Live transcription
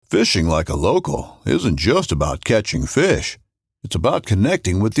Fishing like a local isn't just about catching fish. It's about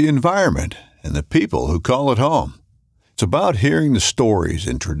connecting with the environment and the people who call it home. It's about hearing the stories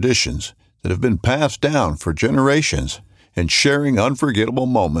and traditions that have been passed down for generations and sharing unforgettable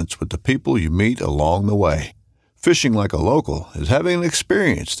moments with the people you meet along the way. Fishing like a local is having an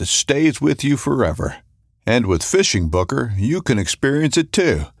experience that stays with you forever. And with Fishing Booker, you can experience it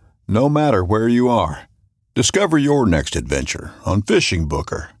too, no matter where you are. Discover your next adventure on Fishing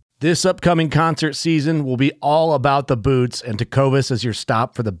Booker. This upcoming concert season will be all about the boots, and Tecovas is your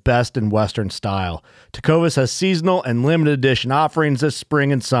stop for the best in Western style. Tecovas has seasonal and limited edition offerings this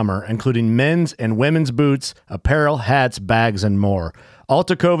spring and summer, including men's and women's boots, apparel, hats, bags, and more. All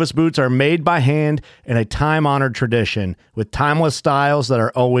Tecovas boots are made by hand in a time-honored tradition with timeless styles that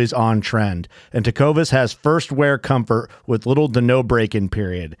are always on trend. And Tecovas has first wear comfort with little to no break-in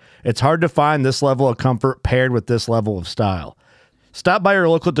period. It's hard to find this level of comfort paired with this level of style. Stop by your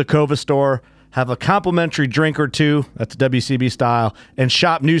local Tecovas store, have a complimentary drink or two, that's WCB style, and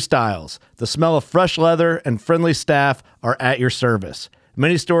shop new styles. The smell of fresh leather and friendly staff are at your service.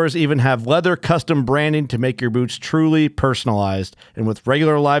 Many stores even have leather custom branding to make your boots truly personalized. And with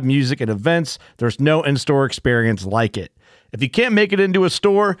regular live music and events, there's no in-store experience like it. If you can't make it into a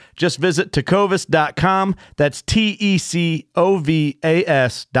store, just visit tecovas.com. That's TECOVAS.com.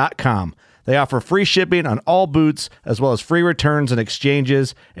 They offer free shipping on all boots, as well as free returns and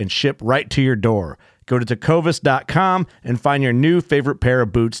exchanges, and ship right to your door. Go to tecovas.com and find your new favorite pair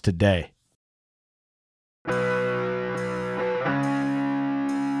of boots today.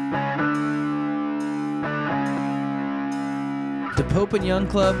 The Pope and Young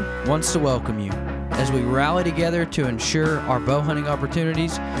Club wants to welcome you as we rally together to ensure our bow hunting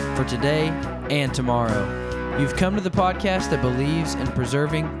opportunities for today and tomorrow. You've come to the podcast that believes in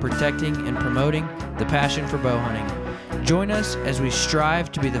preserving, protecting, and promoting the passion for bow hunting. Join us as we strive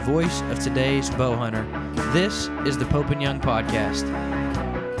to be the voice of today's bow hunter. This is the Pope and Young Podcast.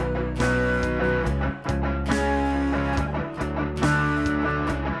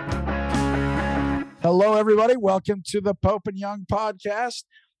 Hello, everybody. Welcome to the Pope and Young Podcast.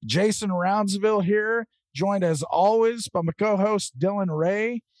 Jason Roundsville here, joined as always by my co-host Dylan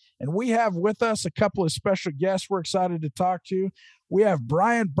Ray. And we have with us a couple of special guests we're excited to talk to. We have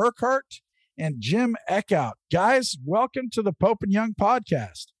Brian Burkhart and Jim Eckhout. Guys, welcome to the Pope and Young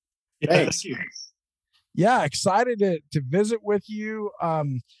Podcast. Thanks. Thank you. Yeah, excited to visit with you.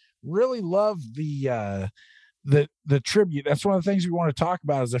 Really love the tribute. That's one of the things we want to talk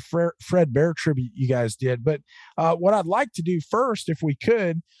about is the Fred Bear tribute you guys did. But what I'd like to do first, if we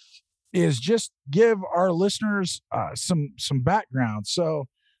could, is just give our listeners some background. So,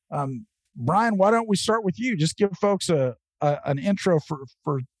 Brian, why don't we start with you? Just give folks an intro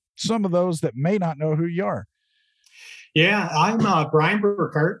for some of those that may not know who you are. Yeah, I'm Brian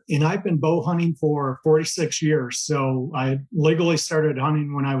Burkhart, and I've been bow hunting for 46 years. So I legally started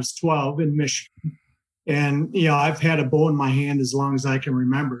hunting when I was 12 in Michigan. And, I've had a bow in my hand as long as I can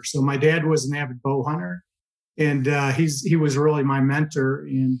remember. So my dad was an avid bow hunter, and he was really my mentor.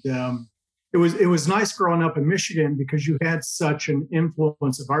 And it was nice growing up in Michigan because you had such an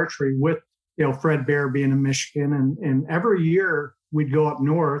influence of archery with, Fred Bear being in Michigan. And every year we'd go up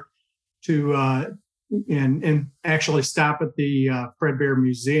north to and actually stop at the Fred Bear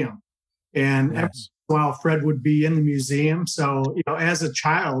Museum. And Yes. while Fred would be in the museum. So, as a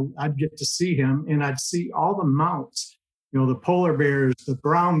child, I'd get to see him and I'd see all the mounts, the polar bears, the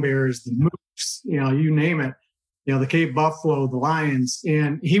brown bears, the moose, you name it, the Cape buffalo, the lions.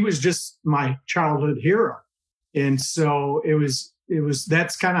 And he was just my childhood hero. And so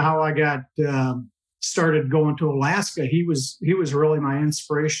that's kind of how I got started going to Alaska. He was really my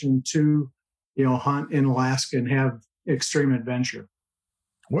inspiration to, hunt in Alaska and have extreme adventure.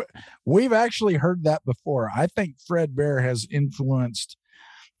 We've actually heard that before. I think Fred Bear has influenced,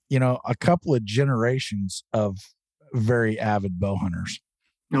 a couple of generations of very avid bow hunters.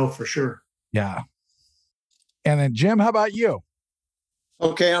 No, for sure. Yeah. And then Jim, how about you?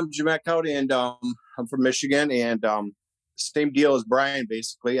 Okay, I'm Jim Eckhout, and I'm from Michigan, and same deal as Brian.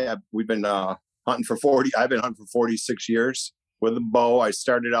 Basically, we've been hunting for 40. I've been hunting for 46 years with a bow. I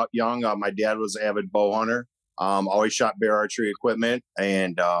started out young. My dad was an avid bow hunter. Always shot bear archery equipment,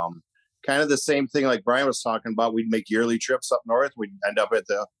 and kind of the same thing like Brian was talking about. We'd make yearly trips up north. We'd end up at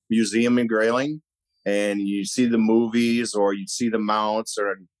the museum in Grayling, and you see the movies or you'd see the mounts,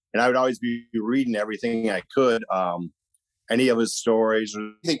 and I would always be reading everything I could, any of his stories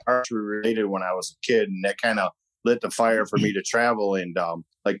or anything archery related when I was a kid, and that kind of lit the fire for me to travel. And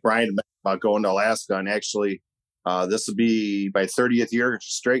like Brian mentioned about going to Alaska, and actually this will be my 30th year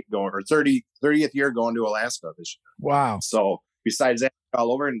straight going, or 30th year going to Alaska this year. Wow. So besides that,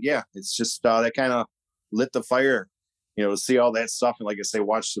 all over. And yeah, it's just that kind of lit the fire, to see all that stuff. And like I say,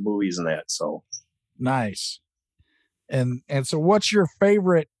 watch the movies and that. So nice. And so what's your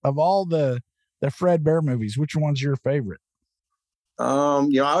favorite of all the Fred Bear movies? Which one's your favorite? I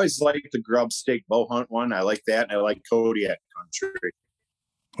always like the grub stake bow hunt one. I like that. And I like Kodiak Country.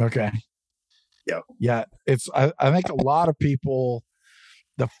 Okay. Yeah. Yeah. I think a lot of people,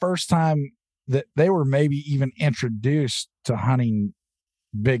 the first time that they were maybe even introduced to hunting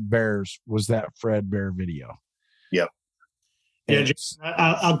big bears was that Fred Bear video. Yep. Yeah.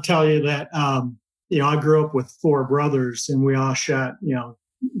 I'll tell you that, I grew up with 4 brothers and we all shot,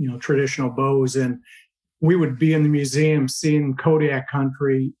 traditional bows, and we would be in the museum seeing Kodiak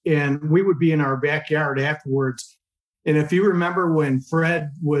Country, and we would be in our backyard afterwards. And if you remember when Fred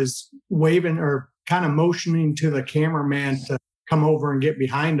was waving or kind of motioning to the cameraman to come over and get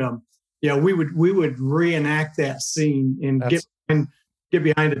behind him, we would reenact that scene and get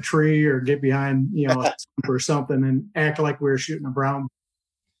behind a tree or get behind, a stump or something and act like we were shooting a brown.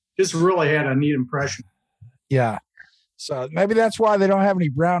 Just really had a neat impression. Yeah. So maybe that's why they don't have any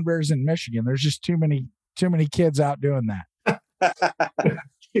brown bears in Michigan. There's just too many kids out doing that.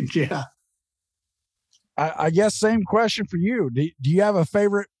 Yeah. I guess same question for you. Do you have a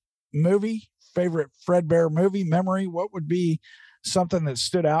favorite Fred Bear movie memory? What would be something that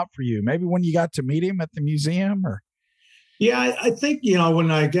stood out for you? Maybe when you got to meet him at the museum or? Yeah, I think,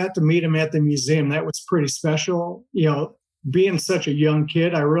 when I got to meet him at the museum, that was pretty special. Being such a young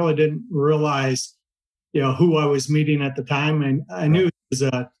kid, I really didn't realize, who I was meeting at the time. And I knew he was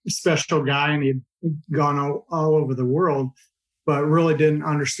a special guy and he'd gone all over the world, but really didn't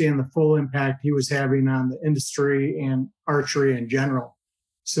understand the full impact he was having on the industry and archery in general.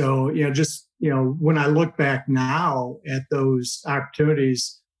 So, when I look back now at those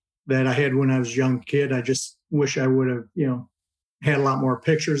opportunities that I had when I was a young kid, I just wish I would have, had a lot more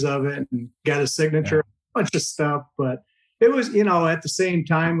pictures of it and got a signature, a bunch of stuff. But it was, at the same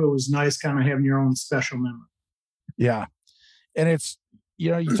time, it was nice kind of having your own special memory. Yeah. And it's,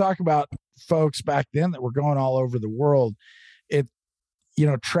 you talk about folks back then that were going all over the world.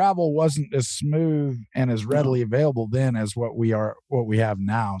 Travel wasn't as smooth and as readily available then as what we have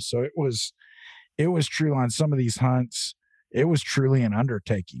now. So it was true on some of these hunts. It was truly an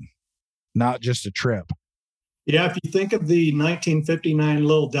undertaking, not just a trip. Yeah. If you think of the 1959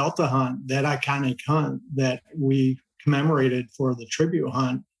 Little Delta hunt, that iconic hunt that we commemorated for the tribute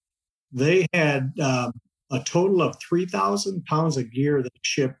hunt, they had a total of 3,000 pounds of gear that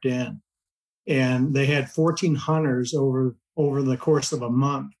shipped in, and they had 14 hunters over the course of a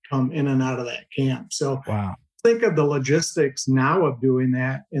month come in and out of that camp. So wow. Think of the logistics now of doing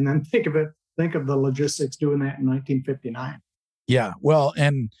that, and then think of the logistics doing that in 1959. Yeah. Well,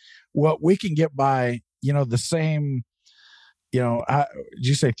 and what we can get by, the same, did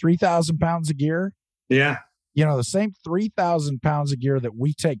you say 3,000 pounds of gear? Yeah. The same 3,000 pounds of gear that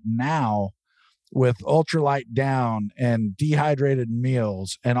we take now with ultralight down and dehydrated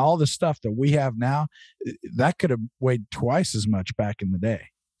meals and all the stuff that we have now, that could have weighed twice as much back in the day.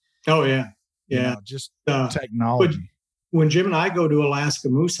 Oh yeah. Yeah. Just technology. When Jim and I go to Alaska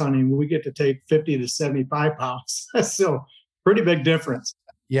moose hunting, we get to take 50 to 75 pounds. So pretty big difference.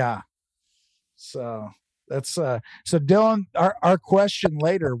 Yeah. So that's so Dylan, our question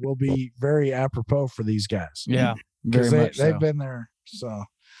later will be very apropos for these guys. Yeah. Because they've been there. So,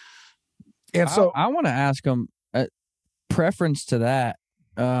 and so I want to ask them a preference to that.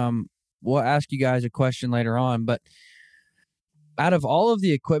 We'll ask you guys a question later on, but out of all of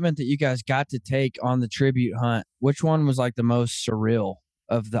the equipment that you guys got to take on the tribute hunt, which one was like the most surreal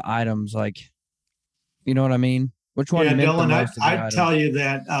of the items? Like, you know what I mean? Which one? Yeah, meant Dylan, the most I'd tell you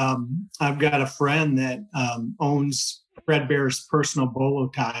that I've got a friend that owns Fred Bear's personal bolo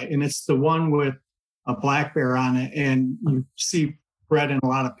tie, and it's the one with a black bear on it. And you see Fred in a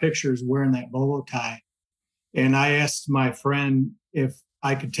lot of pictures wearing that bolo tie. And I asked my friend if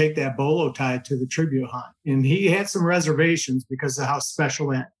I could take that bolo tie to the tribute hunt. And he had some reservations because of how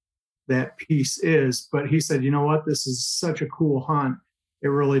special that piece is. But he said, you know what, this is such a cool hunt. It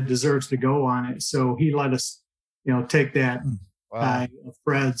really deserves to go on it. So he let us, take that tie of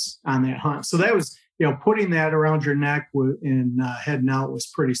Fred's on that hunt. So that was, putting that around your neck and heading out was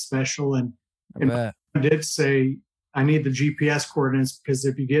pretty special. And I did say, I need the GPS coordinates because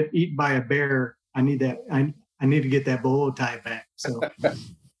if you get eaten by a bear, I need that. I need to get that bolo tie back. So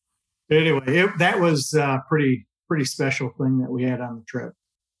anyway, that was a pretty special thing that we had on the trip.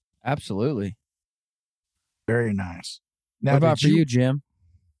 Absolutely. Very nice. Now, what about for you, Jim?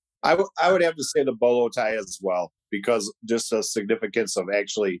 I would have to say the bolo tie as well, because just the significance of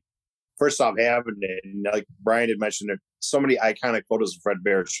actually first off having it, and like Brian had mentioned, there so many iconic photos of Fred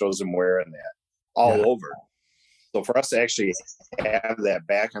Bear, shows him wearing that all over. So for us to actually have that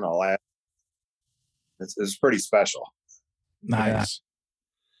back and all that, it's pretty special. Nice.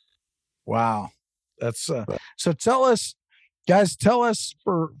 Wow. That's so tell us, guys,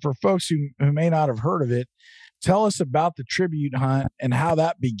 for folks who may not have heard of it, tell us about the tribute hunt and how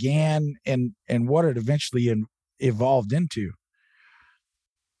that began and what it eventually evolved into.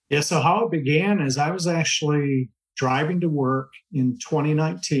 Yeah, so how it began is I was actually driving to work in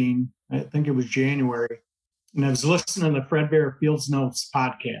 2019. I think it was January, and I was listening to the Fred Bear Fields Notes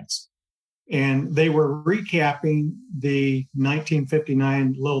podcast, and they were recapping the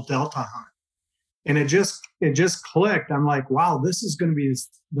 1959 Little Delta hunt. And it just clicked. I'm like, wow, this is going to be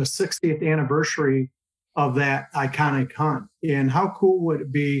the 60th anniversary of that iconic hunt. And how cool would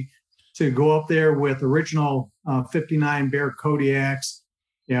it be to go up there with original 59 Bear Kodiaks,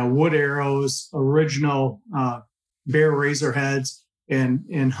 wood arrows, original Bear razor heads,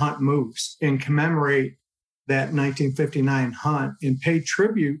 and hunt moose, and commemorate that 1959 hunt and pay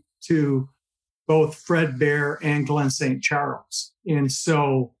tribute to both Fred Bear and Glenn St. Charles. And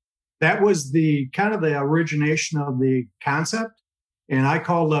so that was the kind of the origination of the concept. And I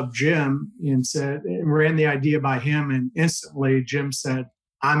called up Jim and ran the idea by him, and instantly Jim said,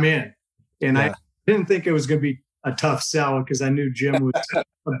 I'm in. And I didn't think it was going to be a tough sell, because I knew Jim was a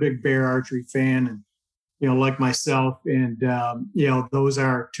big bear archery fan, and like myself, and those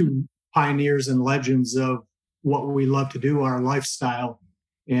are two pioneers and legends of what we love to do, our lifestyle,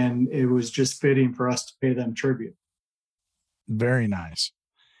 and it was just fitting for us to pay them tribute. Very nice.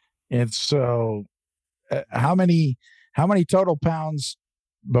 And so how many total pounds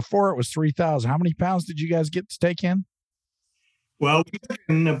before it was 3,000? How many pounds did you guys get to take in? Well,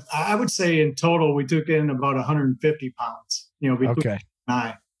 I would say in total, we took in about 150 pounds, between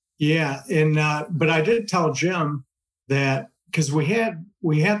I. Yeah. And, but I did tell Jim that, because we had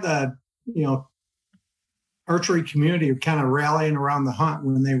the, archery community kind of rallying around the hunt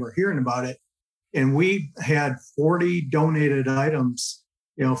when they were hearing about it. And we had 40 donated items,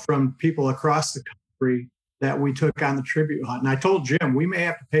 from people across the country that we took on the tribute hunt. And I told Jim, we may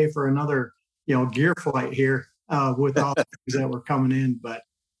have to pay for another, gear flight here with all the things that were coming in, but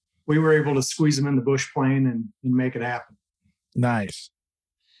we were able to squeeze them in the bush plane and make it happen. Nice.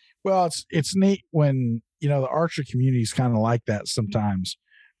 Well, it's neat when, the archery community is kind of like that sometimes,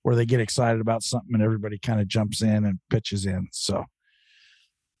 where they get excited about something and everybody kind of jumps in and pitches in. So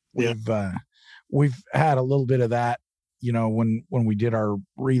we've had a little bit of that, when we did our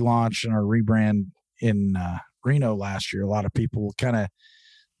relaunch and our rebrand in Reno last year. A lot of people kind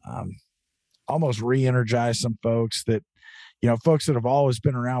of almost re-energize some folks that, folks that have always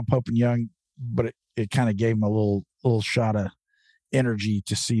been around Pope and Young, but it kind of gave them a little shot of energy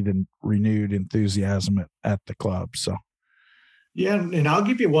to see the renewed enthusiasm at the club. So, yeah. And I'll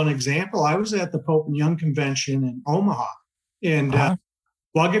give you one example. I was at the Pope and Young convention in Omaha, and well,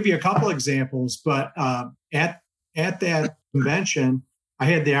 I'll give you a couple examples, but at that convention, I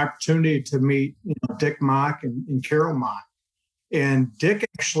had the opportunity to meet Dick Mock and Carol Mock. And Dick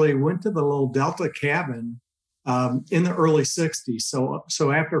actually went to the Little Delta cabin in the early 60s.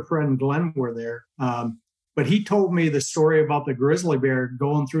 So after Fred and Glenn were there. But he told me the story about the grizzly bear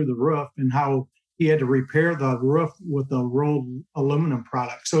going through the roof and how he had to repair the roof with a rolled aluminum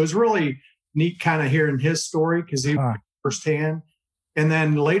product. So it was really neat kind of hearing his story, because he was firsthand. And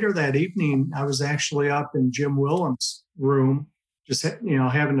then later that evening, I was actually up in Jim Willems' room, just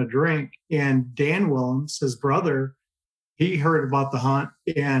having a drink. And Dan Willems, his brother, he heard about the hunt,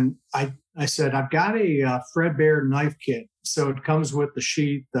 and I said, I've got a Fred Bear knife kit. So it comes with the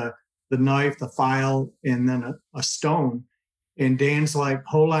sheath, the knife, the file, and then a stone. And Dan's like,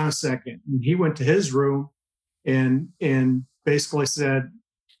 hold on a second. And he went to his room and basically said,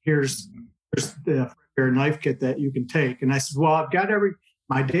 here's the Fred Bear knife kit that you can take. And I said, well, I've got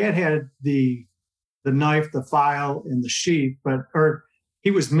my dad had the knife, the file, and the sheath, or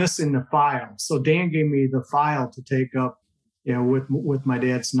he was missing the file. So Dan gave me the file to take up, with my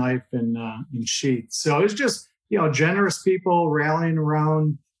dad's knife and sheath. So it was just, generous people rallying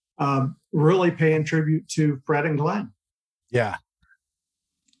around, really paying tribute to Fred and Glenn. Yeah.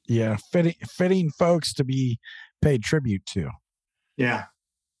 Yeah. Fitting folks to be paid tribute to. Yeah.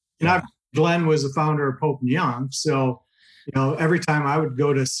 And Glenn was the founder of Pope and Young. So, every time I would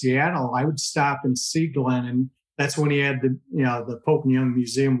go to Seattle, I would stop and see Glenn. And that's when he had the Pope and Young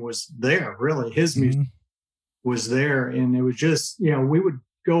Museum was there, really. His museum was there. And it was just, we would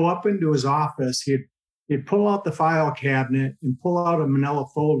go up into his office. He'd pull out the file cabinet and pull out a manila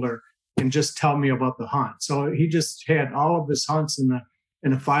folder and just tell me about the hunt. So he just had all of his hunts in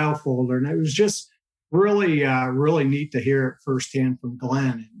in a file folder. And it was just really, really neat to hear it firsthand from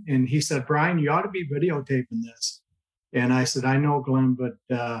Glenn. And he said, Brian, you ought to be videotaping this. And I said, I know, Glenn, but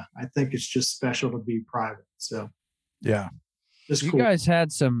I think it's just special to be private. So, yeah. You guys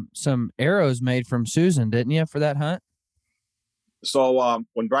had some arrows made from Susan, didn't you, for that hunt? So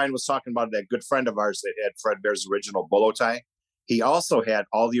when Brian was talking about that good friend of ours that had Fred Bear's original bolo tie, he also had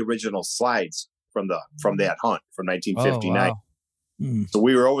all the original slides from that hunt from 1959. Oh, wow. So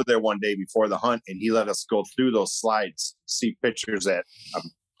we were over there one day before the hunt, and he let us go through those slides, see pictures that I'm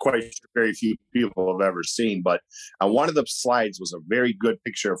quite sure very few people have ever seen. But on one of the slides was a very good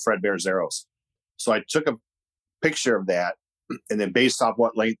picture of Fred Bear's arrows. So I took a picture of that, and then based off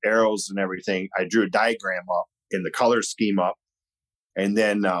what length arrows and everything, I drew a diagram up in the color scheme up. And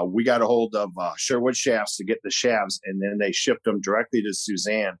then we got a hold of Sherwood Shafts to get the shafts, and then they shipped them directly to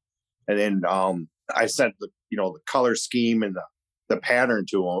Suzanne. And then I sent the color scheme and the pattern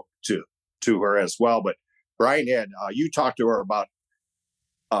to her as well. But Brian had you talked to her about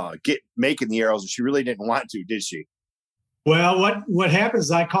making the arrows, and she really didn't want to, did she? Well, what happened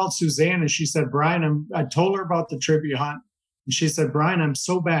is I called Suzanne, and she said, Brian, I told her about the tribute hunt, and she said, Brian, I'm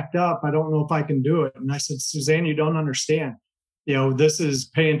so backed up, I don't know if I can do it. And I said, Suzanne, you don't understand. This is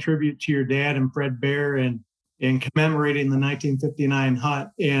paying tribute to your dad and Fred Bear and commemorating the 1959 hunt.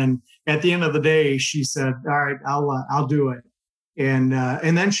 And at the end of the day, she said, all right, I'll do it. And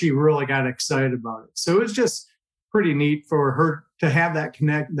then she really got excited about it. So it was just pretty neat for her to have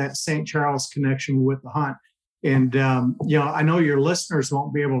that St. Charles connection with the hunt. And, I know your listeners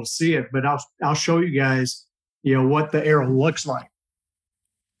won't be able to see it, but I'll show you guys, what the arrow looks like.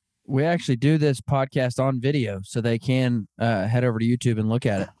 We actually do this podcast on video, so they can head over to YouTube and look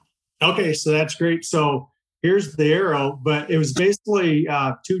at it. Okay, so that's great. So here's the arrow, but it was basically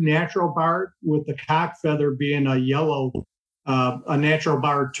two natural barred with the cock feather being a yellow, a natural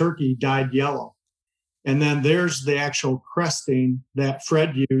barred turkey dyed yellow. And then there's the actual cresting that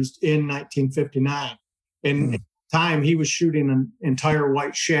Fred used in 1959. And at the time, he was shooting an entire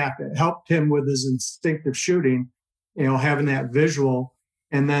white shaft. It helped him with his instinctive shooting, having that visual.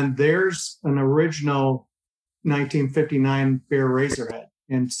 And then there's an original 1959 Bear Razorhead.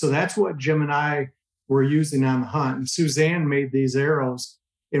 And so that's what Jim and I were using on the hunt. And Suzanne made these arrows.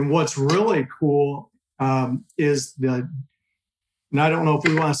 And what's really cool is and I don't know if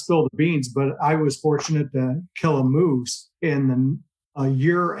we want to spill the beans, but I was fortunate to kill a moose. And a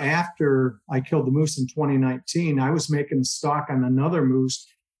year after I killed the moose in 2019, I was making a stock on another moose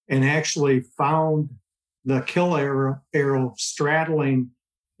and actually found the kill arrow straddling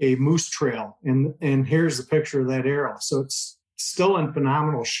a moose trail. And here's a picture of that arrow. So it's still in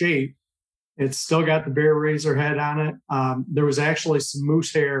phenomenal shape. It's still got the Bear Razorhead on it. There was actually some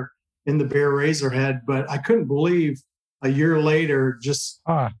moose hair in the Bear Razorhead, but I couldn't believe a year later, just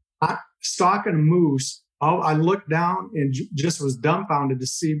stalking a moose, I looked down and just was dumbfounded to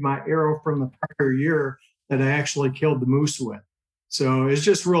see my arrow from the prior year that I actually killed the moose with. So it's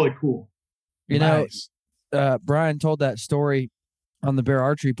just really cool. Nice. Brian told that story on the Bear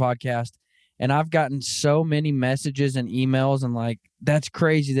Archery podcast, and I've gotten so many messages and emails and that's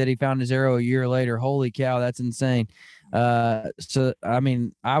crazy that he found his arrow a year later. Holy cow, that's insane. So I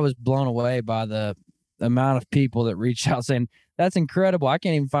mean, I was blown away by the amount of people that reached out saying that's incredible. I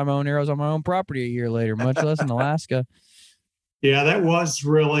can't even find my own arrows on my own property a year later, much less in Alaska. Yeah, that was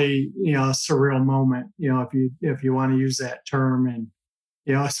really, a surreal moment, if you want to use that term. And,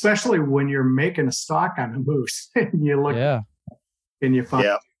 especially when you're making a stock on a moose and you look and you find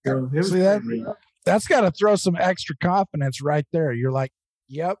that's got to throw some extra confidence right there. You're like,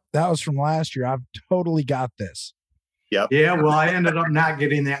 yep, that was from last year. I've totally got this. Yep. Yeah, well, I ended up not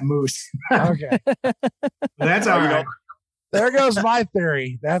getting that moose. Okay. That's all right. There goes my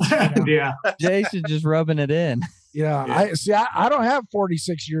theory. That's yeah. Jason just rubbing it in. Yeah. I don't have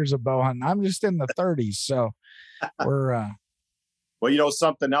 46 years of bow hunting. I'm just in the 30s. So we're well,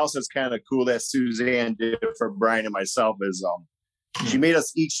 something else that's kind of cool that Suzanne did for Brian and myself is she made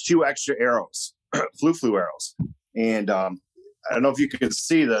us each 2 extra arrows, flu arrows. And I don't know if you can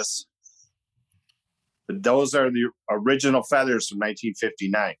see this, but those are the original feathers from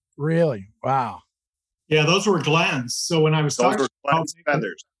 1959. Really? Wow. Yeah, those were Glenn's. So when I was talking about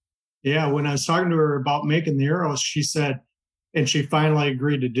feathers. Yeah, when I was talking to her about making the arrows, she said, and she finally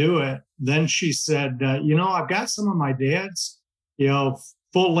agreed to do it. Then she said, I've got some of my dad's,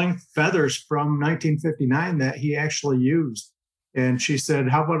 full-length feathers from 1959 that he actually used. And she said,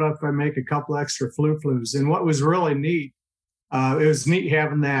 how about if I make a couple extra flus? And what was really neat, it was neat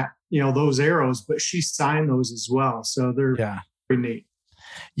having that, those arrows, but she signed those as well. So they're pretty neat.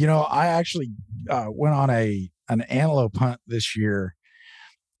 I actually went on an antelope hunt this year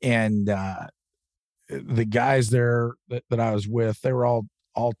and the guys there that I was with, they were all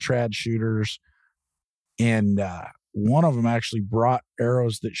trad shooters, and one of them actually brought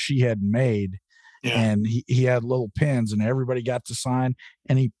arrows that she had made, and he had little pins, and everybody got to sign,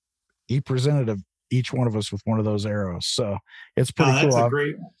 and he presented each one of us with one of those arrows. So it's pretty cool. That's a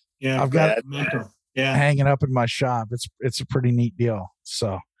great. Yeah, I've got it hanging up in my shop. It's a pretty neat deal.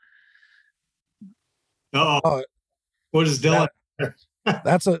 So. Oh, what is Dylan?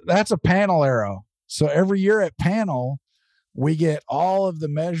 That's a panel arrow. So every year at panel, we get all of the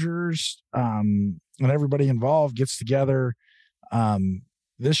measures, and everybody involved gets together.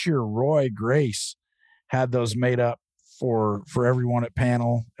 This year, Roy Grace had those made up for everyone at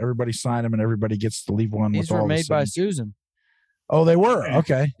panel. Everybody signed them, and everybody gets to leave one. These with were all made by Susan. Oh, they were?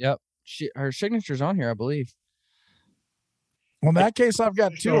 Okay. Yep. Her signature's on here, I believe. Well, in that case, I've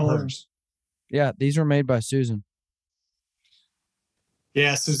got two of hers. Yeah, these were made by Susan.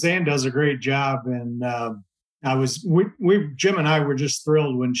 Yeah, Suzanne does a great job, and Jim and I were just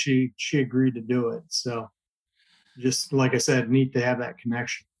thrilled when she agreed to do it. So, just like I said, neat to have that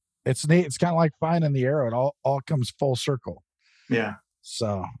connection. It's neat. It's kind of like finding the arrow. It all comes full circle. Yeah.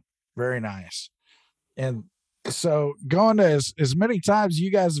 So very nice. And so going to as many times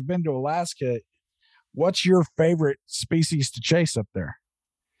you guys have been to Alaska, what's your favorite species to chase up there?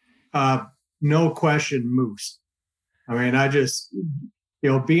 No question, moose. I mean, I just,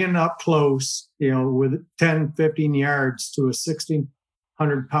 being up close, with 10, 15 yards to a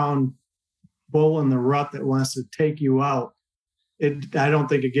 1,600-pound bull in the rut that wants to take you out, I don't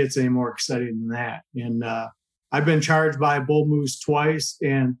think it gets any more exciting than that. And I've been charged by a bull moose twice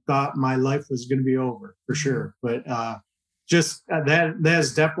and thought my life was going to be over for sure. But that's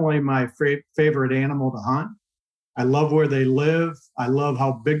definitely my favorite animal to hunt. I love where they live. I love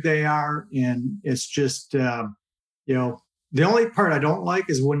how big they are. And it's just, the only part I don't like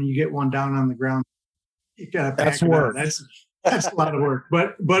is when you get one down on the ground. You got to pack it up. That's a lot of work,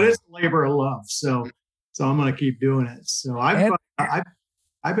 but it's labor of love. So I'm going to keep doing it. So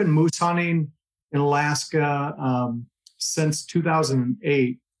I've been moose hunting in Alaska since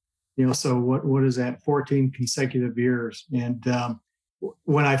 2008. So what is that? 14 consecutive years. And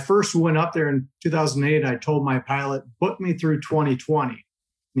when I first went up there in 2008, I told my pilot, book me through 2020.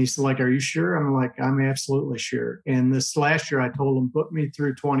 And he's like, "Are you sure?" I'm like, "I'm absolutely sure." And this last year, I told him, book me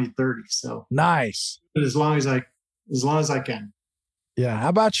through 2030. So nice. As long as I can. Yeah. How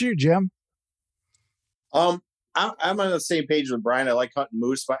about you, Jim? I'm on the same page with Brian. I like hunting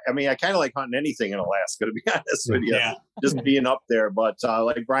moose. I mean, I kind of like hunting anything in Alaska, to be honest with you. Yeah. Just being up there. But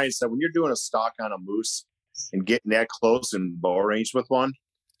like Brian said, when you're doing a stalk on a moose and getting that close and bow range with one,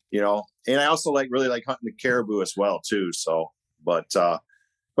 and I also really like hunting the caribou as well too. So,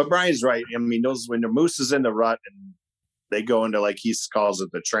 but Brian's right. I mean, when the moose is in the rut and they go into, like he calls it,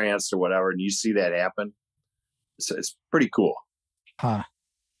 the trance or whatever, and you see that happen, it's pretty cool. Huh.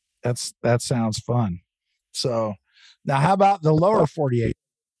 That sounds fun. So now how about the lower 48?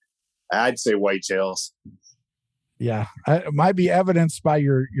 I'd say whitetails. Yeah. It might be evidenced by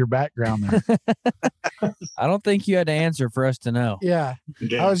your background there. I don't think you had to answer for us to know. Yeah.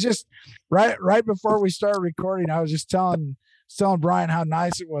 I was just right before we started recording, I was just telling Brian how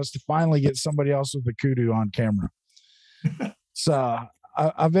nice it was to finally get somebody else with the kudu on camera. So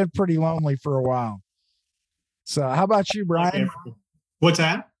I've been pretty lonely for a while. So how about you, Brian? What's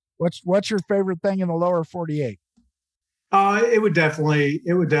that? What's your favorite thing in the lower 48? It would definitely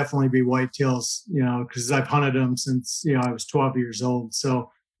be whitetails, because I've hunted them since, I was 12 years old. So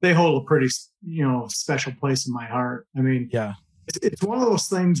they hold a pretty, special place in my heart. I mean, yeah, it's one of those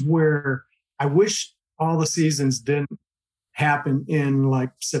things where I wish all the seasons didn't happen in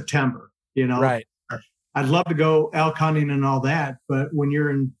like September, Right. I'd love to go elk hunting and all that. But when you're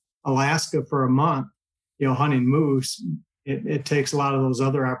in Alaska for a month, hunting moose, it takes a lot of those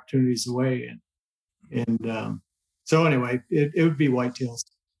other opportunities away. So anyway, it would be whitetails.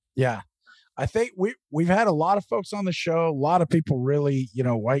 Yeah. I think we've had a lot of folks on the show. A lot of people really,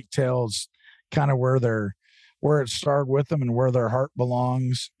 whitetails kind of where it started with them and where their heart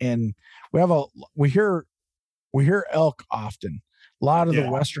belongs. And we hear elk often. A lot of the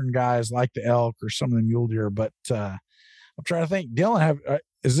Western guys like the elk or some of the mule deer, but I'm trying to think. Dylan,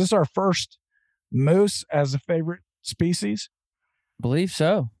 is this our first moose as a favorite species? Believe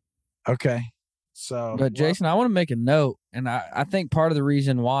so. Okay. So, but Jason, I want to make a note, and I think part of the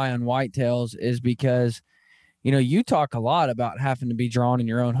reason why on whitetails is because, you talk a lot about having to be drawn in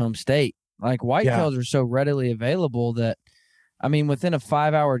your own home state. Like whitetails are so readily available that, I mean, within a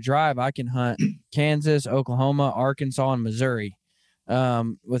 5-hour drive, I can hunt Kansas, Oklahoma, Arkansas, and Missouri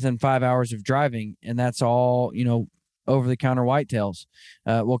within 5 hours of driving. And that's all, over-the-counter whitetails.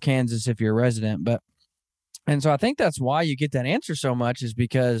 Well, Kansas if you're a resident, and so I think that's why you get that answer so much, is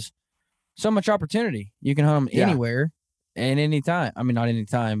because so much opportunity. You can hunt them anywhere and anytime. I mean, not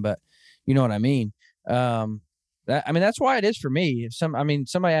anytime, but you know what I mean. That's why it is for me.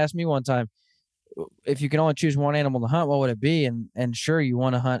 Somebody asked me one time, if you can only choose one animal to hunt, what would it be? And sure, you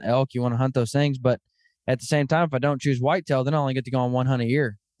want to hunt elk, you want to hunt those things, but at the same time, if I don't choose whitetail, then I only get to go on one hunt a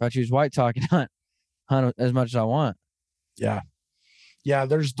year. If I choose whitetail, I can hunt as much as I want. Yeah. Yeah.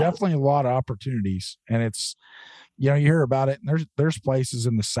 There's definitely a lot of opportunities, and it's, you hear about it, and there's places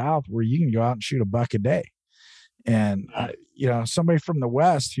in the South where you can go out and shoot a buck a day. And, somebody from the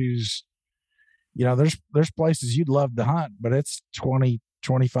West who's, there's places you'd love to hunt, but it's 20,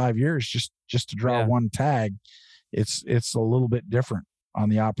 25 years just to draw one tag. It's a little bit different on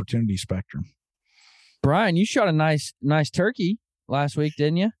the opportunity spectrum. Brian, you shot a nice turkey last week,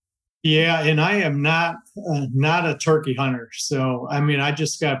 didn't you? Yeah, and I am not a turkey hunter. So, I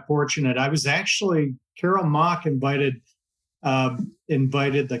just got fortunate. I was actually, Carol Mock invited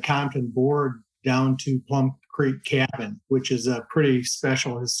the Compton board down to Plum Creek Cabin, which is a pretty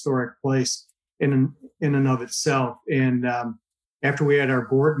special historic place in and of itself. And after we had our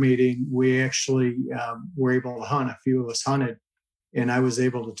board meeting, we actually were able to hunt. A few of us hunted, and I was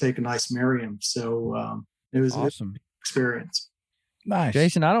able to take a nice Merriam. So it was awesome. a good experience. Nice.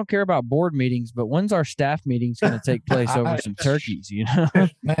 Jason, I don't care about board meetings, but when's our staff meetings going to take place over some turkeys, Man,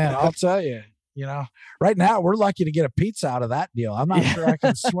 I'll tell you, right now we're lucky to get a pizza out of that deal. I'm not sure I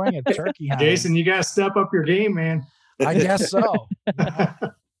can swing a turkey hunt. Jason, you got to step up your game, man. I guess so.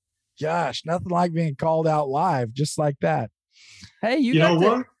 Gosh, nothing like being called out live just like that. Hey, you got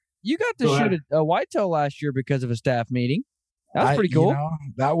to shoot a whitetail last year because of a staff meeting. That was pretty cool.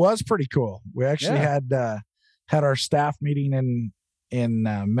 That was pretty cool. We actually had our staff meeting in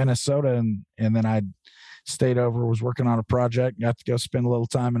Minnesota, and then I stayed over, was working on a project, got to go spend a little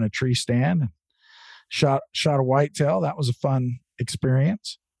time in a tree stand, and shot a whitetail. That was a fun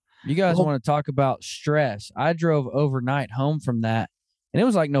experience. You guys want to talk about stress? I drove overnight home from that, and it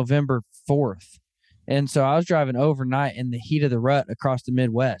was like November 4th. And so I was driving overnight in the heat of the rut across the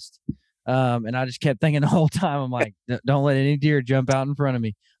Midwest. And I just kept thinking the whole time, I'm like, don't let any deer jump out in front of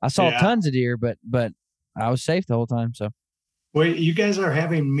me. I saw tons of deer, but I was safe the whole time. So, wait, you guys are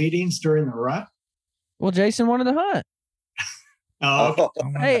having meetings during the rut? Well, Jason wanted to hunt.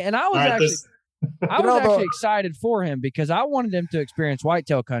 Hey, and I was actually excited for him because I wanted him to experience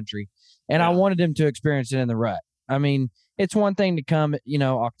whitetail country, and I wanted him to experience it in the rut. It's one thing to come,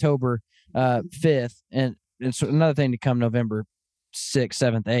 October 5th, and it's another thing to come November 6th,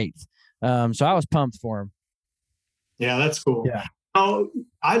 7th, 8th. So I was pumped for him. Yeah, that's cool. Yeah. Oh,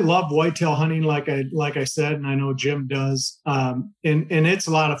 I love whitetail hunting, like I said, and I know Jim does. And it's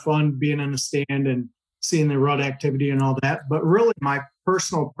a lot of fun being in the stand and seeing the rut activity and all that. But really, my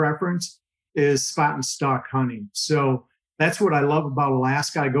personal preference is spot and stalk hunting. So that's what I love about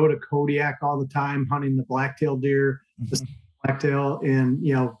Alaska. I go to Kodiak all the time, hunting the blacktail deer, the blacktail, and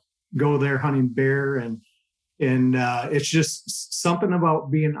go there hunting bear, and it's just something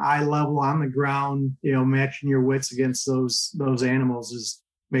about being eye level on the ground, matching your wits against those animals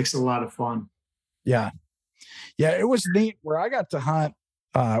makes it a lot of fun. Yeah. Yeah. It was neat where I got to hunt,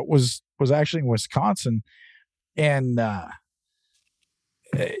 was actually in Wisconsin, and,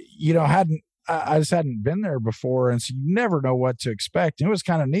 I just hadn't been there before. And so you never know what to expect. And it was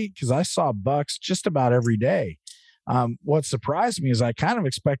kind of neat because I saw bucks just about every day. What surprised me is I kind of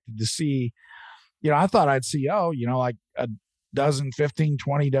expected to see, I thought I'd see, like a dozen, 15,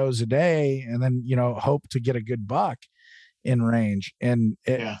 20 does a day, and then, hope to get a good buck in range. And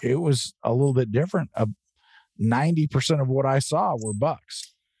it was a little bit different. 90% of what I saw were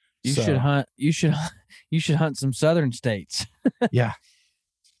bucks. You should hunt some southern states. Yeah.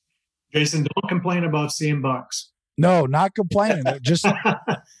 Jason, don't complain about seeing bucks. No, not complaining. Just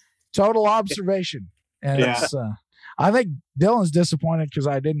total observation. And it's, I think Dylan's disappointed because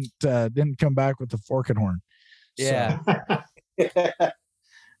I didn't come back with the fork and horn. Yeah. So,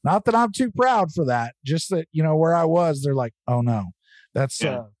 not that I'm too proud for that. Just that, where I was, they're like, oh no, that's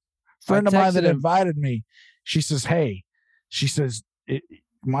a friend of mine that invited me. She says, hey,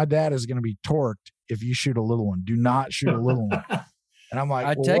 my dad is going to be torqued if you shoot a little one. Do not shoot a little one. And I'm like,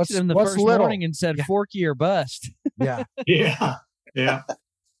 I texted him the first morning and said, forky or bust. Yeah. Yeah. Yeah.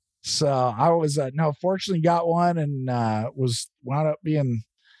 So I was, fortunately got one, and wound up being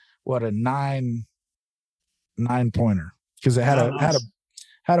a 9 pointer because it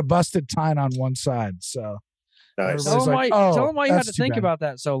had a busted tine on one side. So nice. Tell him why you had to think about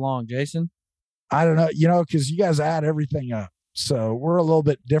that so long, Jason. I don't know, because you guys add everything up. So we're a little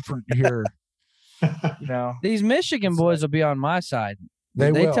bit different here. You know, These Michigan boys will be on my side.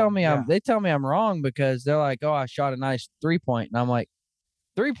 they will. tell me Yeah. they tell me I'm wrong because they're like, "Oh, I shot a nice 3-point," and I'm like,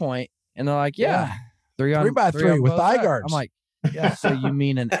 "3-point," and they're like, "Yeah, 3x3 on with both eye sides." guards. I'm like, Yeah. "So you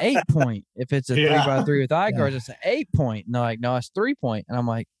mean an 8-point? If it's a Yeah. 3x3 with eye Yeah. guards, it's an 8-point." And they're like, "No, it's 3-point," and I'm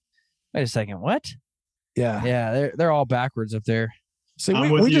like, "Wait a second, what?" Yeah. Yeah, they're all backwards up there. See, I'm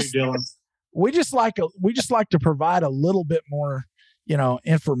we with you, just Dylan. we just like to provide a little bit more,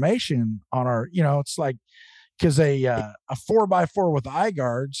 information on our, it's like, because a 4x4 with eye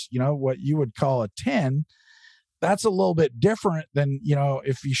guards, what you would call a 10, that's a little bit different than,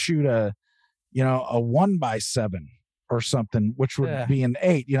 if you shoot a 1x7 or something, which would be an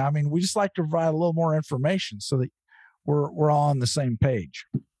 8. We just like to provide a little more information so that we're all on the same page.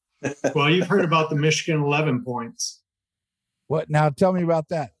 Well, you've heard about the Michigan 11 points. What now? Tell me about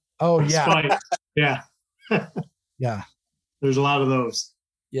that. Oh yeah. Spike. Yeah. Yeah. There's a lot of those.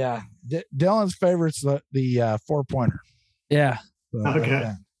 Yeah. Dylan's favorite's the 4-pointer. Yeah, So,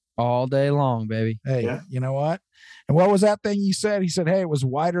 Okay. all day long, baby. Hey, Yeah. you know what? And what was that thing you said? He said, "Hey, it was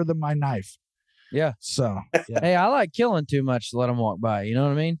wider than my knife." Yeah. So yeah, Hey, I like killing too much to let them walk by. You know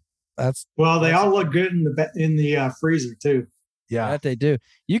what I mean? Well, they all look good in the freezer too. yeah. That they do.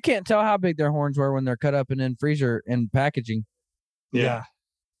 You can't tell how big their horns were when they're cut up and in freezer and packaging. Yeah.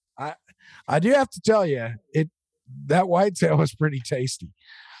 I do have to tell you, that whitetail was pretty tasty.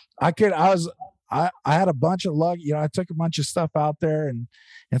 I had a bunch of luck. I took a bunch of stuff out there and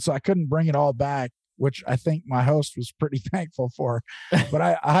so I couldn't bring it all back, which I think my host was pretty thankful for. But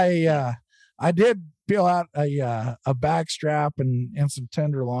I did peel out a back strap and some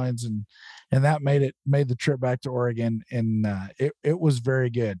tenderloins and that made the trip back to Oregon. And it was very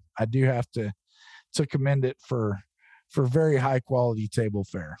good. I do have to commend it for very high quality table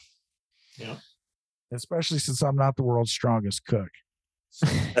fare. Yeah. Especially since I'm not the world's strongest cook.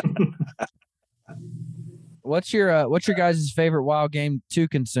 What's your guys' favorite wild game to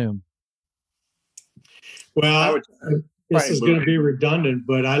consume? Well, this is going to moose. be redundant,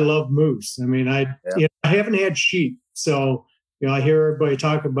 but I love moose. I haven't had sheep, so I hear everybody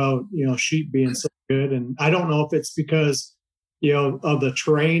talk about sheep being so good, and I don't know if it's because of the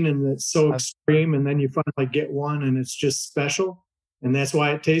terrain and it's so extreme, and then you finally get one and it's just special, and that's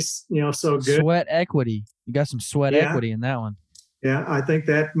why it tastes so good. Sweat equity. You got some sweat equity in that one. Yeah, I think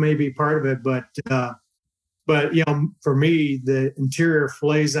that may be part of it, but for me, the interior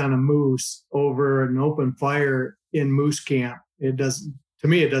fillets on a moose over an open fire in moose camp, it doesn't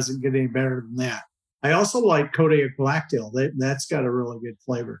get any better than that. I also like Kodiak blacktail. That's got a really good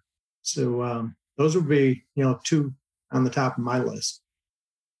flavor. So those would be two on the top of my list.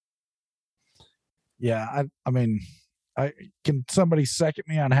 Yeah, I can somebody second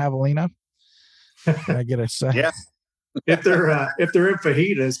me on javelina? Can I get a second? Yeah. If they're in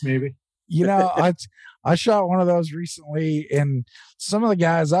fajitas, maybe. I shot one of those recently, and some of the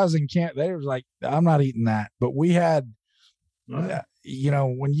guys I was in camp, they were like, "I'm not eating that." But we had, when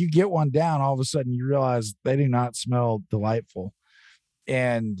you get one down, all of a sudden you realize they do not smell delightful.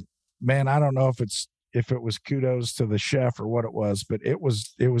 And man, I don't know if it was kudos to the chef or what it was, but it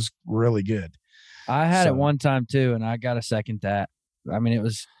was really good. I had it one time too, and I got to second that. It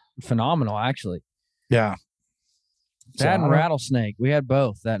was phenomenal, actually. Yeah. That and rattlesnake. We had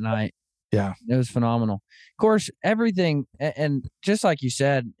both that night. Yeah. It was phenomenal. Of course, everything, and just like you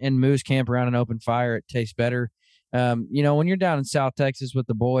said, in moose camp around an open fire, it tastes better. When you're down in South Texas with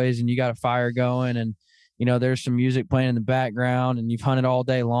the boys and you got a fire going and, there's some music playing in the background and you've hunted all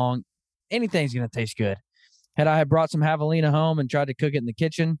day long, anything's going to taste good. Had I brought some javelina home and tried to cook it in the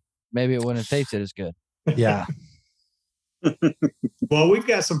kitchen, maybe it wouldn't have tasted as good. Yeah. Well, we've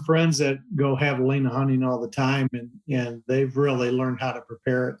got some friends that go javelina hunting all the time, and they've really learned how to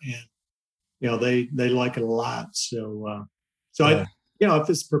prepare it, and they like it a lot. So I if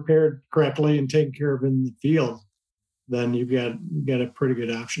it's prepared correctly and taken care of in the field, then you've got a pretty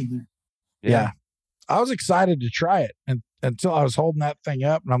good option there. Yeah. I was excited to try it until I was holding that thing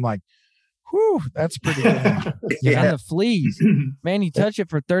up, and I'm like, whew, that's pretty good. And the fleas, man, you touch it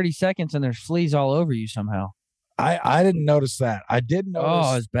for 30 seconds and there's fleas all over you somehow. I didn't notice that. I did notice.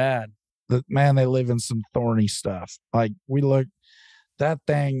 Oh, it's bad. That, man, they live in some thorny stuff. Like that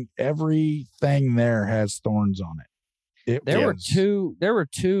thing, everything there has thorns on it. There were two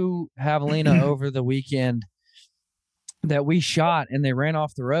javelina over the weekend that we shot, and they ran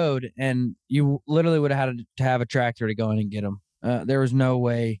off the road, and you literally would have had to have a tractor to go in and get them. There was no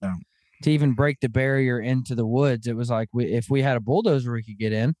way to even break the barrier into the woods. It was like if we had a bulldozer, we could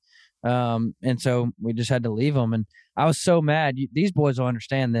get in. And so we just had to leave them. And I was so mad. These boys will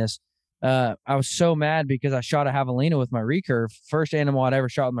understand this. I was so mad because I shot a javelina with my recurve, first animal I'd ever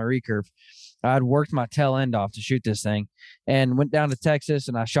shot with my recurve. I'd worked my tail end off to shoot this thing, and went down to Texas,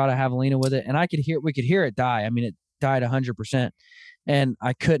 and I shot a javelina with it, and we could hear it die. I mean, it died 100%, and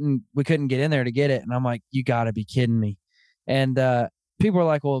we couldn't get in there to get it. And I'm like, you gotta be kidding me. And people are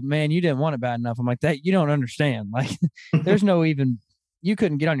like, well, man, you didn't want it bad enough. I'm like, that you don't understand. Like, there's no even, you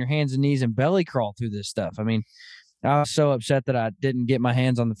couldn't get on your hands and knees and belly crawl through this stuff. I mean, I was so upset that I didn't get my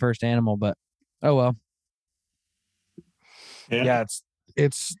hands on the first animal, but oh well. Yeah,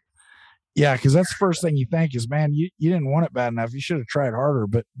 it's yeah, because that's the first thing you think is, man, you didn't want it bad enough. You should have tried harder.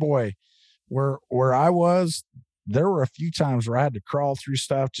 But boy, where I was, there were a few times where I had to crawl through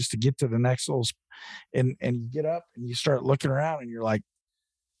stuff just to get to the next little, and you get up and you start looking around and you're like,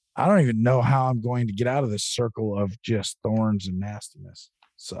 I don't even know how I'm going to get out of this circle of just thorns and nastiness.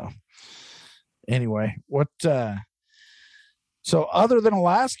 So anyway, so other than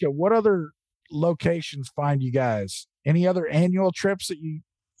Alaska, what other locations find you guys? Any other annual trips that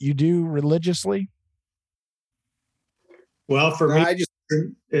you do religiously? Well, for me,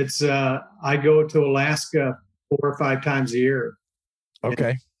 it's I go to Alaska 4 or 5 times a year.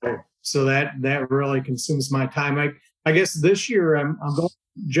 Okay. And so that really consumes my time. I guess this year I'm going.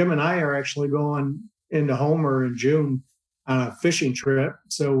 Jim and I are actually going into Homer in June on a fishing trip.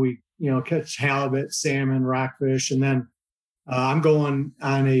 So we catch halibut, salmon, rockfish, and then I'm going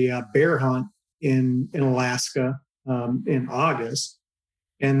on a bear hunt in Alaska in August.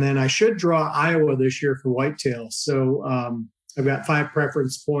 And then I should draw Iowa this year for whitetail. So I've got 5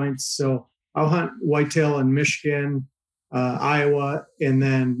 preference points. So I'll hunt whitetail in Michigan, Iowa, and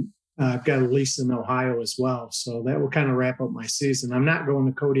then I've got a lease in Ohio as well. So that will kind of wrap up my season. I'm not going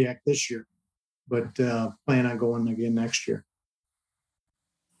to Kodiak this year, but plan on going again next year.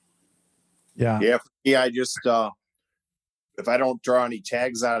 Yeah. Yeah. I just, if I don't draw any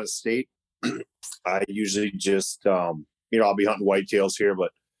tags out of state, I usually just, I'll be hunting whitetails here,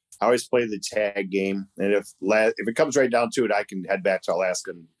 but I always play the tag game. And if it comes right down to it, I can head back to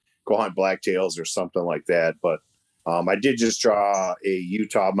Alaska and go hunt blacktails or something like that. But I did just draw a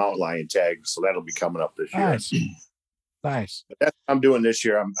Utah mountain lion tag, so that'll be coming up this year. Nice. But that's what I'm doing this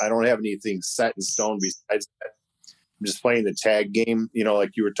year. I don't have anything set in stone besides that. I'm just playing the tag game,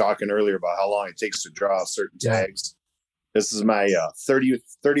 like you were talking earlier about how long it takes to draw certain tags. This is my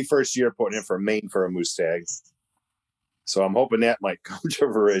 31st year putting in for Maine for a moose tag. So I'm hoping that might come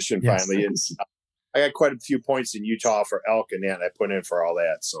to fruition finally. And I got quite a few points in Utah for elk and that I put in for all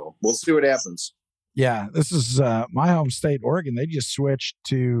that. So we'll see what happens. Yeah, this is my home state, Oregon. They just switched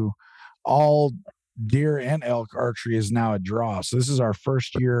to all deer and elk archery is now a draw. So this is our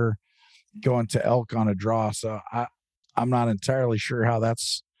first year going to elk on a draw. So I'm not entirely sure how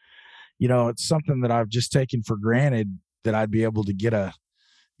that's, it's something that I've just taken for granted that I'd be able to get to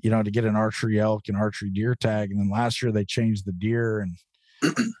get an archery elk and archery deer tag. And then last year they changed the deer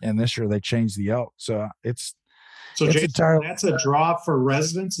and this year they changed the elk. So Jason, that's a draw for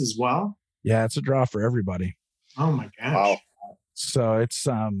residents as well. Yeah, it's a draw for everybody. Oh my gosh. Wow. So it's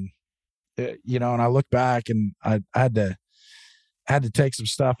and I look back and I had to take some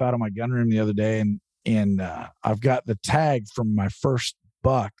stuff out of my gun room the other day and I've got the tag from my first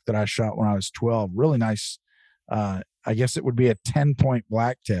buck that I shot when I was 12. Really nice. I guess it would be a 10-point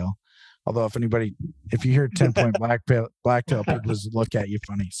blacktail. Although if you hear 10-point blacktail, people just look at you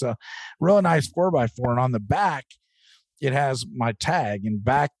funny. So really nice 4x4. And on the back, it has my tag. And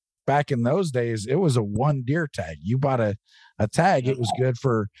back in those days, it was a 1 deer tag. You bought a tag, it was good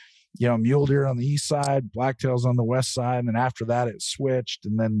for, mule deer on the east side, blacktails on the west side. And then after that, it switched.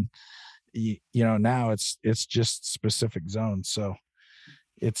 And then, now it's just specific zones. So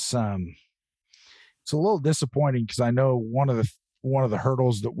it's a little disappointing because I know one of the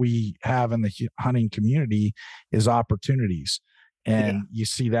hurdles that we have in the hunting community is opportunities. And you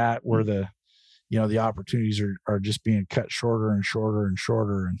see that where the opportunities are just being cut shorter and shorter and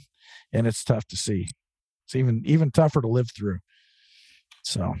shorter. And it's tough to see. It's even tougher to live through.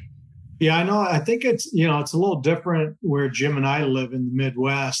 So. Yeah, I know. I think it's a little different where Jim and I live in the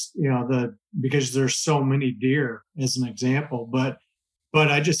Midwest, because there's so many deer as an example, but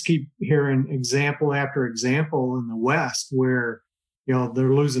I just keep hearing example after example in the West where,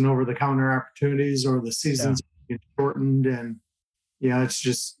 they're losing over the counter opportunities or the seasons getting shortened. And, it's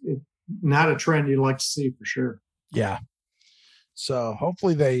just not a trend you'd like to see for sure. Yeah. So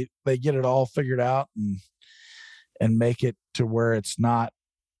hopefully they get it all figured out and make it to where it's not,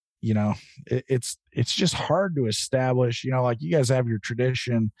 it's just hard to establish, like you guys have your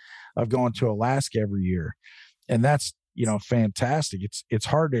tradition of going to Alaska every year, and that's, fantastic. It's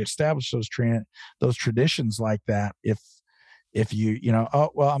hard to establish those traditions like that if you I'm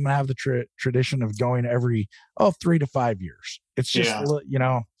going to have the tradition of going every 3 to 5 years. It's just,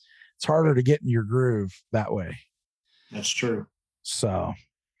 it's harder to get in your groove that way. That's true. So,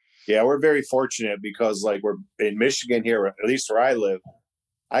 yeah, we're very fortunate because like we're in Michigan here, at least where I live,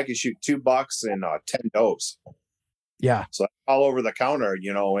 I can shoot 2 bucks and 10 does. yeah. So all over the counter,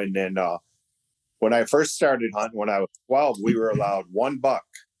 and then when I first started hunting when I was 12, we were allowed 1 buck.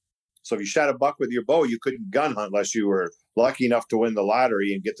 So if you shot a buck with your bow, you couldn't gun hunt unless you were lucky enough to win the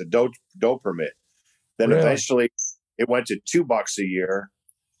lottery and get the doe permit. Then Really? eventually it went to 2 bucks a year.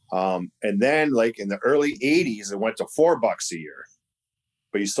 And then like in the early 80s, it went to 4 bucks a year.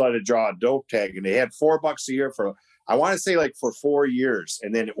 But you still had to draw a doe tag, and they had 4 bucks a year for, I want to say like for 4 years.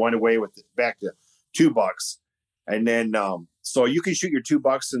 And then it went away with back to 2 bucks. And then, so you can shoot your 2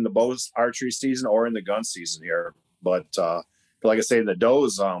 bucks in the bow archery season or in the gun season here. But like I say, in the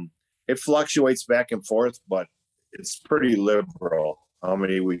does, it fluctuates back and forth, but it's pretty liberal how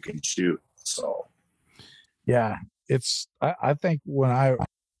many we can shoot. So, yeah, it's, I think when I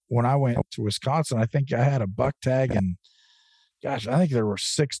went to Wisconsin, I think I had a buck tag, and gosh, I think there were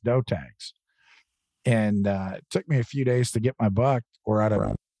 6 doe tags, and it took me a few days to get my buck, or I'd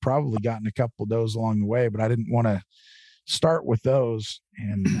have probably gotten a couple of does along the way, but I didn't want to start with those.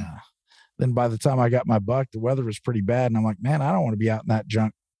 And then by the time I got my buck, the weather was pretty bad, and I'm like, man, I don't want to be out in that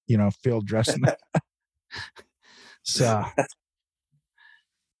junk, field dressing. So,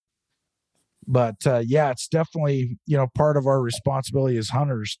 but yeah, it's definitely, part of our responsibility as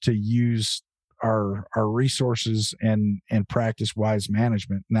hunters to use our resources and practice wise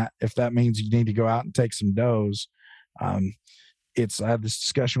management. And that, if that means you need to go out and take some does, I had this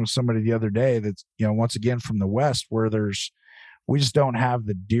discussion with somebody the other day that's, once again from the West, where we just don't have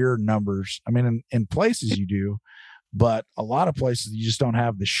the deer numbers. I mean, in places you do, but a lot of places you just don't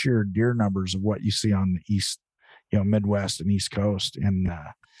have the sheer deer numbers of what you see on the East, Midwest and East Coast. And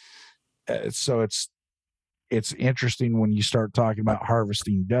so it's interesting when you start talking about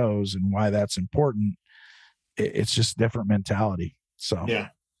harvesting does and why that's important. It's just different mentality. So, Yeah.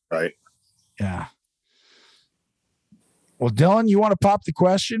 Right. Yeah. Well, Dylan, you want to pop the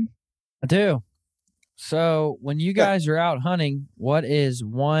question? I do. So when you guys are out hunting, what is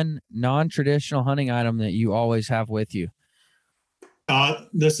one non-traditional hunting item that you always have with you?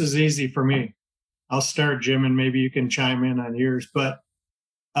 This is easy for me. I'll start, Jim, and maybe you can chime in on yours. But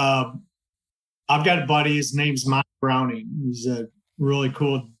I've got a buddy. His name's Mike Browning. He's a really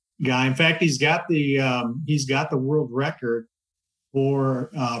cool guy. In fact, he's got the world record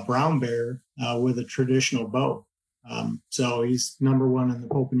for brown bear with a traditional bow. So he's number 1 in the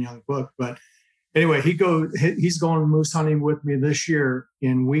Pope and Young book. But anyway, he's going moose hunting with me this year,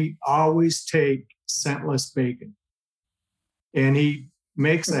 and we always take scentless bacon. And he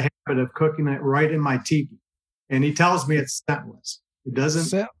makes a habit of cooking it right in my teepee. And he tells me it's scentless. It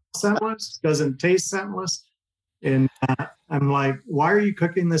doesn't scentless, doesn't taste scentless. And I'm like, why are you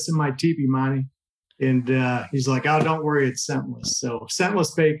cooking this in my teepee, Monty? And he's like, oh, don't worry, it's scentless. So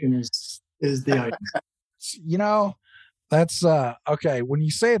scentless bacon is the item. That's okay. When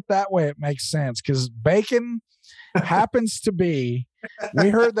you say it that way, it makes sense, because bacon happens to be, we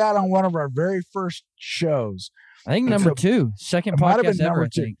heard that on one of our very first shows. I think number 2, second podcast ever, I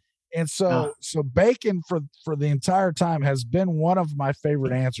think. And so bacon for the entire time has been one of my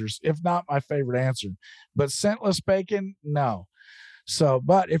favorite answers, if not my favorite answer. But scentless bacon, no. So,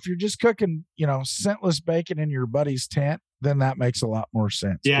 but if you're just cooking, scentless bacon in your buddy's tent, then that makes a lot more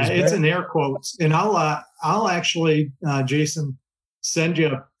sense. Yeah, it's in air quotes. And I'll actually, Jason, send you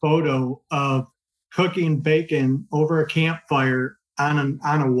a photo of cooking bacon over a campfire on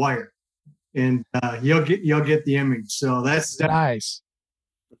a wire, and you'll get the image. So that's nice.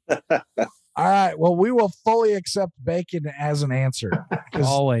 All right. Well, we will fully accept bacon as an answer.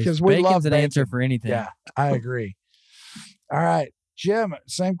 Always. Because we love an bacon. answer for anything. Yeah, I agree. All right. Jim,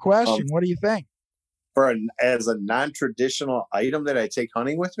 same question. What do you think? As a non-traditional item that I take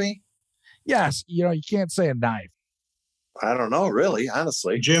hunting with me? Yes. You can't say a knife. I don't know, really,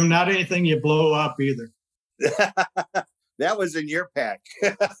 honestly. Jim, not anything you blow up either. That was in your pack.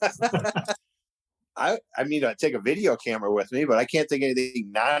 I mean, I take a video camera with me, but I can't take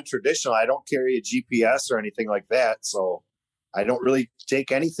anything non-traditional. I don't carry a GPS or anything like that. So I don't really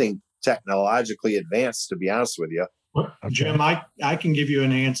take anything technologically advanced, to be honest with you. Okay. Jim, I can give you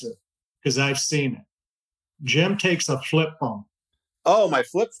an answer because I've seen it. Jim takes a flip phone. Oh, my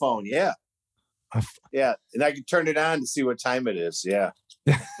flip phone. Yeah. Yeah. And I can turn it on to see what time it is. Yeah.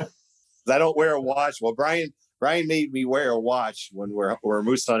 I don't wear a watch. Well, Brian made me wear a watch when we're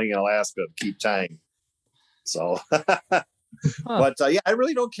moose hunting in Alaska to keep time. So, but yeah, I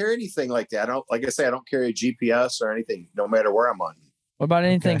really don't carry anything like that. Like I say, I don't carry a GPS or anything, no matter where I'm hunting. What about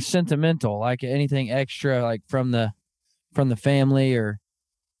anything sentimental, like anything extra, like from the family or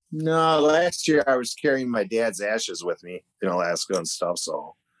No, last year I was carrying my dad's ashes with me in Alaska and stuff.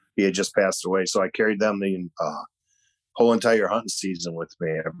 So he had just passed away. So I carried them the whole entire hunting season with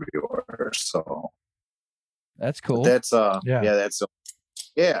me everywhere. So That's cool. that's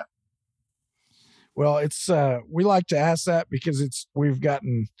yeah. Well, it's we like to ask that because we've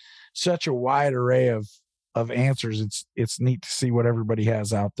gotten such a wide array of answers. It's neat to see what everybody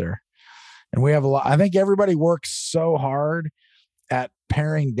has out there. And we have a lot. I think everybody works so hard at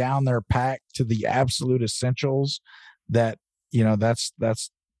paring down their pack to the absolute essentials that,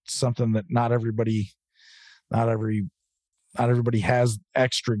 that's something that not everybody has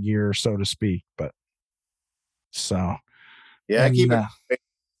extra gear, so to speak. But so, yeah, and, I keep it.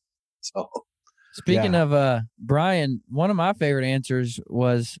 So Speaking of Brian, one of my favorite answers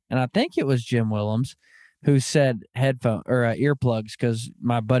was, and I think it was Jim Willems, who said headphone or earplugs because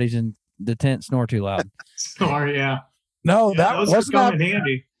my buddies in the tent snore too loud. Sorry, yeah. No, Yeah, that those wasn't come in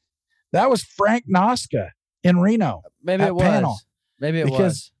handy. That was Frank Noska in Reno. Maybe it was. Panel. Maybe it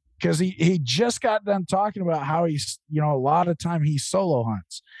was. Because he just got done talking about how he's, a lot of time he solo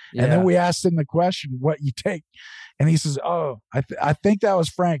hunts. Yeah. And then we asked him the question, what you take? And he says, oh, I think that was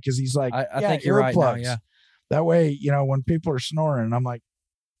Frank. Because he's like, I think you're right now, yeah. That way, when people are snoring, I'm like,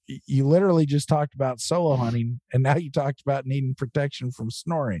 you literally just talked about solo hunting. And now you talked about needing protection from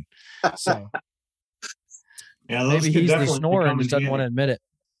snoring. So yeah, maybe he's the snorer and just doesn't want to admit it.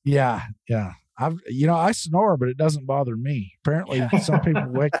 Yeah. Yeah. I snore, but it doesn't bother me. Apparently some people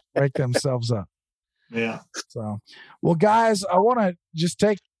wake themselves up. Yeah. So, well, guys, I want to just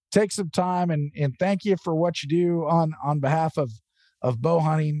take some time and thank you for what you do on behalf of bow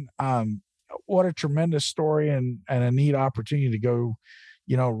hunting. What a tremendous story and a neat opportunity to go,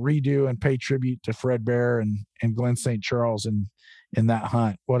 redo and pay tribute to Fred Bear and Glenn St. Charles in that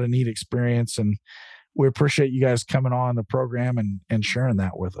hunt. What a neat experience. And we appreciate you guys coming on the program and sharing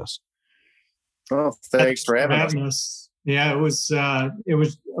that with us. Oh, thanks for having us. Yeah, it was a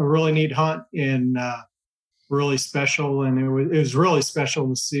really neat hunt and really special. And it was really special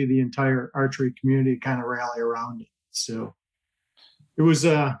to see the entire archery community kind of rally around it. So it was,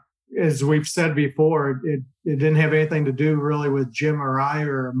 as we've said before, it didn't have anything to do really with Jim or I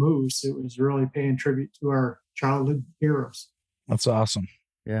or a moose. It was really paying tribute to our childhood heroes. That's awesome.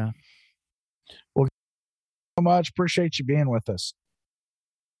 Yeah. Well, so much. Appreciate you being with us.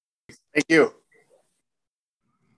 Thank you.